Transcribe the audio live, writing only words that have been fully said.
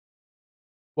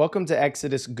Welcome to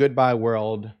Exodus Goodbye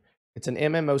World. It's an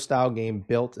MMO style game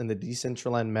built in the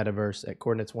Decentraland metaverse at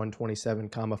coordinates 127,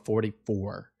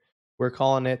 44. We're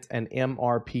calling it an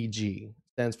MRPG.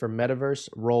 Stands for Metaverse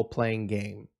Role Playing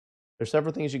Game. There's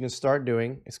several things you can start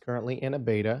doing. It's currently in a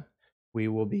beta. We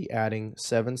will be adding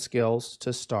 7 skills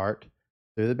to start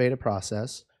through the beta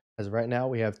process. As of right now,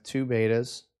 we have two beta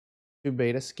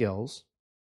skills.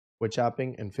 Wood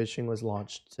chopping and fishing was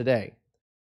launched today.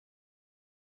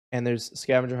 And there's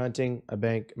scavenger hunting, a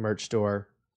bank, merch store,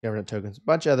 scavenger hunt tokens, a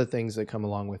bunch of other things that come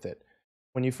along with it.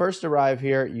 When you first arrive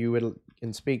here, you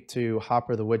can speak to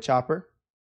Hopper the Woodchopper.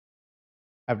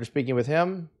 After speaking with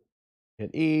him,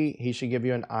 hit E, he should give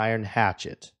you an iron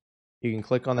hatchet. You can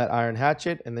click on that iron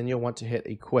hatchet, and then you'll want to hit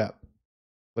equip.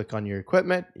 Click on your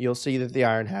equipment, you'll see that the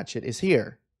iron hatchet is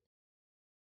here.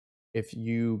 If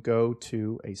you go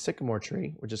to a sycamore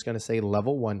tree, we're just going to say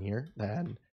level 1 here,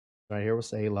 then right here we'll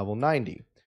say level 90.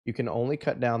 You can only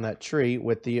cut down that tree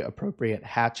with the appropriate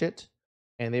hatchet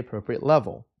and the appropriate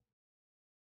level.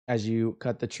 As you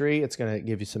cut the tree, it's going to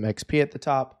give you some XP at the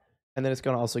top, and then it's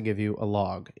going to also give you a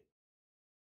log.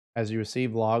 As you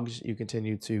receive logs, you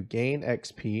continue to gain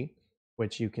XP,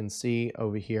 which you can see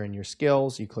over here in your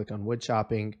skills. You click on wood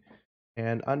chopping,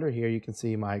 and under here you can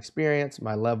see my experience,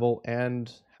 my level,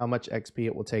 and how much XP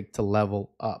it will take to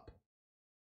level up.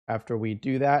 After we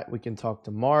do that, we can talk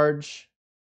to Marge.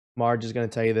 Marge is going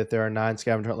to tell you that there are 9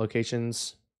 scavenger hunt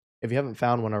locations. If you haven't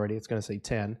found one already, it's going to say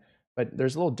 10. But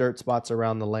there's little dirt spots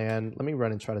around the land. Let me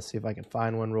run and try to see if I can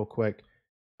find one real quick.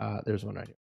 There's one right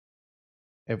here.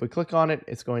 If we click on it,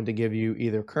 it's going to give you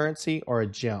either currency or a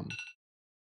gem.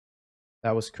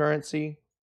 That was currency.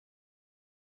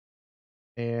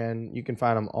 And you can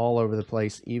find them all over the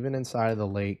place, even inside of the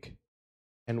lake.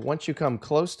 And once you come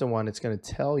close to one, it's going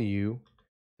to tell you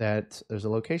that there's a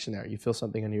location there. You feel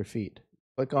something under your feet.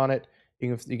 Click on it.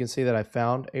 You can see that I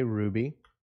found a ruby.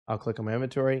 I'll click on my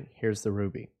inventory. Here's the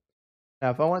ruby. Now,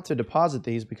 if I want to deposit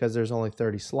these, because there's only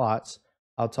 30 slots,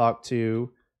 I'll talk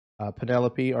to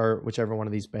Penelope or whichever one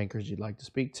of these bankers you'd like to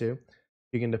speak to.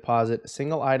 You can deposit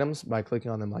single items by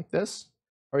clicking on them like this,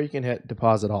 or you can hit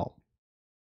deposit all.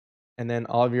 And then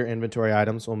all of your inventory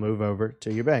items will move over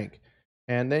to your bank.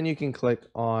 And then you can click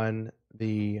on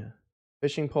the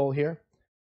fishing pole here.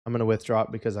 I'm going to withdraw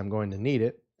it because I'm going to need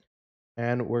it.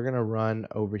 And we're going to run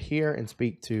over here and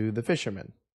speak to the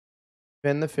fisherman.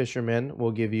 Then the fisherman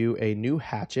will give you a new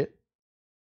hatchet.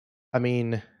 A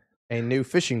new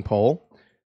fishing pole.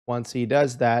 Once he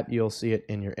does that, you'll see it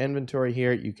in your inventory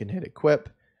here. You can hit equip,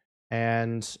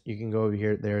 and you can go over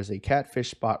here. There's a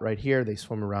catfish spot right here. They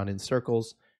swim around in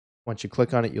circles. Once you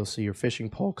click on it, you'll see your fishing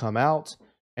pole come out,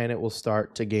 and it will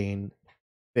start to gain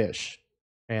fish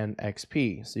and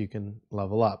XP, so you can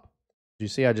level up. You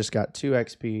see, I just got 2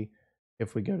 XP.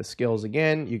 If we go to skills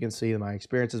again, you can see that my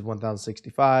experience is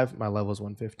 1065, my level is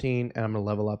 115, and I'm going to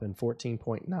level up in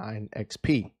 14.9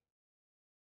 XP.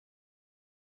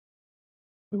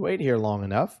 We wait here long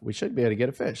enough, we should be able to get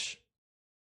a fish.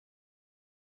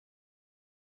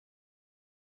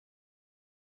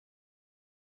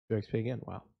 2 XP again,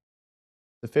 wow.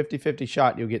 The 50-50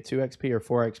 shot, you'll get 2 XP or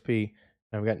 4 XP,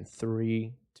 and I've gotten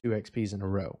 2 XPs in a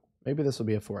row. Maybe this will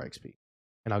be a 4 XP,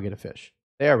 and I'll get a fish.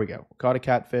 There we go. Caught a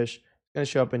catfish. It's going to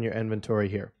show up in your inventory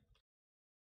here.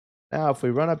 Now, if we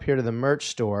run up here to the merch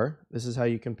store, this is how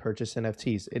you can purchase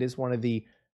NFTs. It is one of the,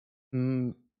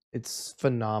 it's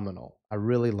phenomenal. I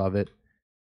really love it.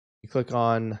 You click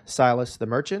on Silas the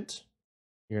merchant.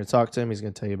 You're going to talk to him. He's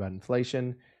going to tell you about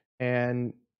inflation.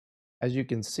 And as you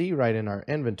can see right in our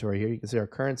inventory here, you can see our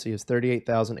currency is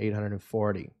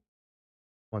 38,840.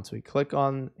 Once we click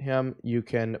on him, you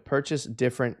can purchase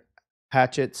different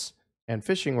hatchets and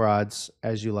fishing rods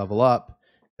as you level up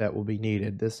that will be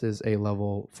needed. This is a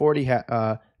level 40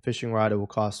 fishing rod. It will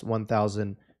cost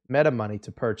 1,000 meta money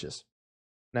to purchase.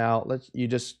 Now, you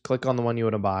just click on the one you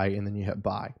want to buy, and then you hit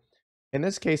buy. In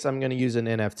this case, I'm going to use an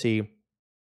NFT.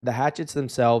 The hatchets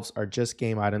themselves are just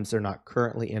game items. They're not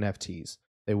currently NFTs.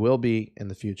 They will be in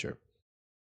the future.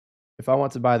 If I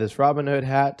want to buy this Robin Hood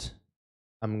hat,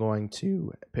 I'm going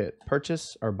to hit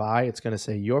purchase or buy. It's going to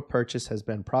say your purchase has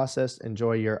been processed.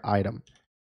 Enjoy your item.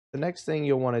 The next thing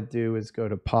you'll want to do is go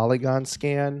to Polygon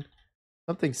Scan.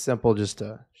 Something simple just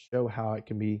to show how it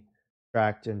can be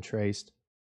tracked and traced.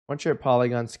 Once you're at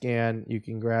Polygon Scan, you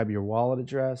can grab your wallet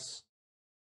address.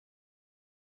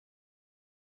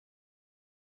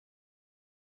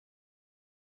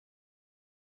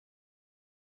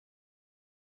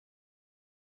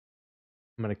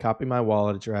 I'm going to copy my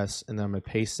wallet address, and then I'm going to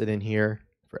paste it in here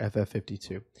for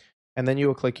FF52. And then you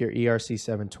will click your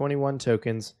ERC721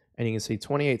 tokens, and you can see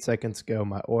 28 seconds ago,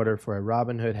 my order for a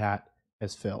Robin Hood hat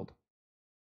is filled.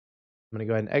 I'm going to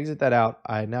go ahead and exit that out.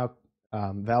 I now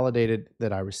validated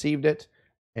that I received it,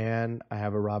 and I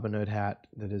have a Robin Hood hat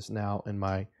that is now in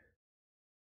my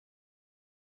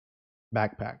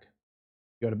backpack.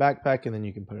 Go to backpack, and then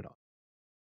you can put it on.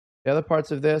 The other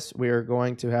parts of this, we are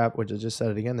going to have, which I just said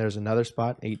it again, there's another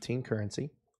spot, 18 currency.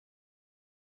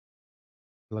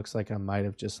 It looks like I might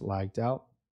have just lagged out.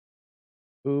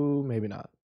 Ooh, maybe not.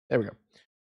 There we go.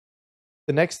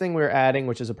 The next thing we're adding,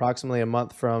 which is approximately a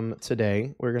month from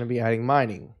today, we're going to be adding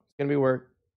mining. It's going to be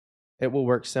it will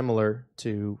work similar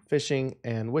to fishing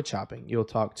and wood chopping. You'll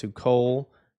talk to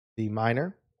Cole, the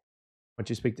miner. Once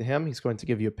you speak to him, he's going to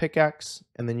give you a pickaxe,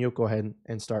 and then you'll go ahead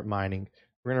and start mining.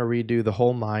 We're going to redo the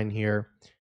whole mine here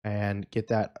and get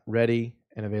that ready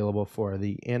and available for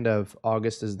the end of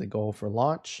August is the goal for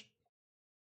launch.